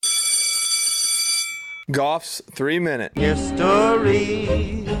Goff's 3-minute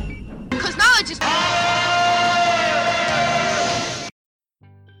history. Because knowledge is...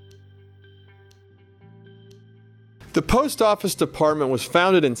 The Post Office Department was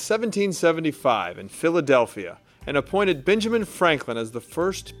founded in 1775 in Philadelphia and appointed Benjamin Franklin as the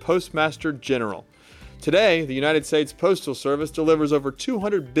first Postmaster General. Today, the United States Postal Service delivers over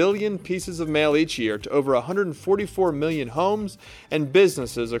 200 billion pieces of mail each year to over 144 million homes and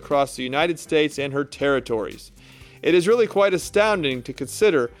businesses across the United States and her territories. It is really quite astounding to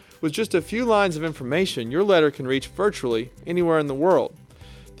consider, with just a few lines of information, your letter can reach virtually anywhere in the world.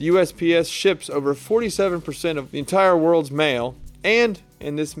 The USPS ships over 47% of the entire world's mail, and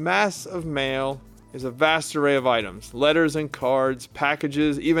in this mass of mail is a vast array of items, letters and cards,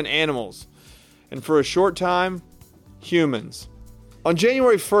 packages, even animals. And for a short time, humans. On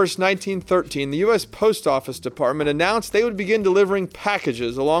January 1st, 1913, the U.S. Post Office Department announced they would begin delivering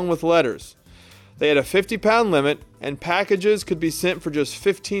packages along with letters. They had a 50-pound limit, and packages could be sent for just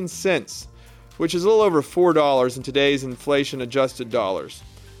 15 cents, which is a little over $4 in today's inflation-adjusted dollars.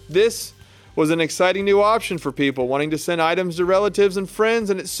 This was an exciting new option for people wanting to send items to relatives and friends,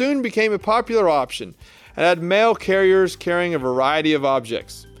 and it soon became a popular option and had mail carriers carrying a variety of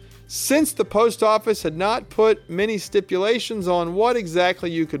objects. Since the post office had not put many stipulations on what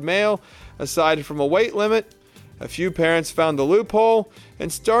exactly you could mail, aside from a weight limit, a few parents found the loophole and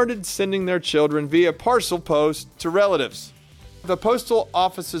started sending their children via parcel post to relatives. The postal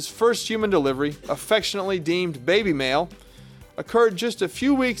office's first human delivery, affectionately deemed baby mail, occurred just a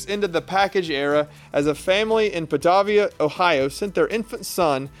few weeks into the package era as a family in Batavia, Ohio sent their infant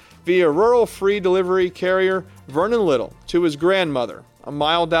son via rural free delivery carrier Vernon Little to his grandmother, a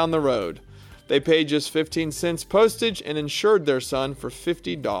mile down the road. They paid just 15 cents postage and insured their son for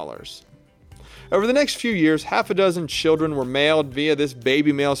 $50. Over the next few years, half a dozen children were mailed via this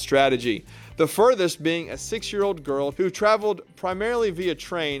baby mail strategy, the furthest being a 6-year-old girl who traveled primarily via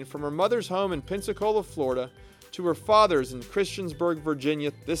train from her mother's home in Pensacola, Florida, to her father's in Christiansburg,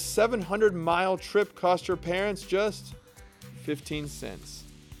 Virginia. This 700-mile trip cost her parents just 15 cents.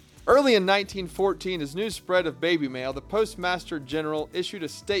 Early in 1914, as news spread of baby mail, the Postmaster General issued a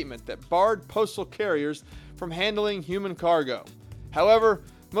statement that barred postal carriers from handling human cargo. However,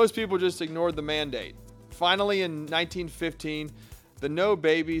 most people just ignored the mandate. Finally, in 1915, the no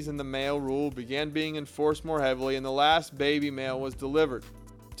babies in the mail rule began being enforced more heavily, and the last baby mail was delivered.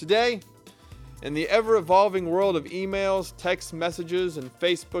 Today, in the ever-evolving world of emails, text messages, and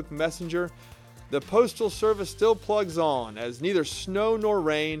Facebook Messenger, the Postal Service still plugs on, as neither snow nor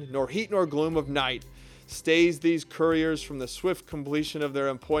rain, nor heat nor gloom of night stays these couriers from the swift completion of their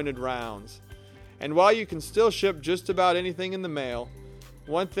appointed rounds. And while you can still ship just about anything in the mail,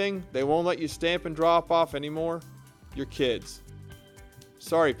 one thing they won't let you stamp and drop off anymore: your kids.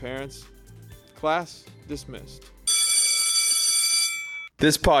 Sorry, parents. Class dismissed.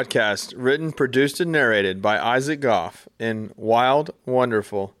 This podcast, written, produced, and narrated by Isaac Goff in wild,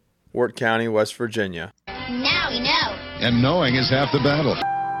 wonderful Wirt County, West Virginia. Now we know. And knowing is half the battle.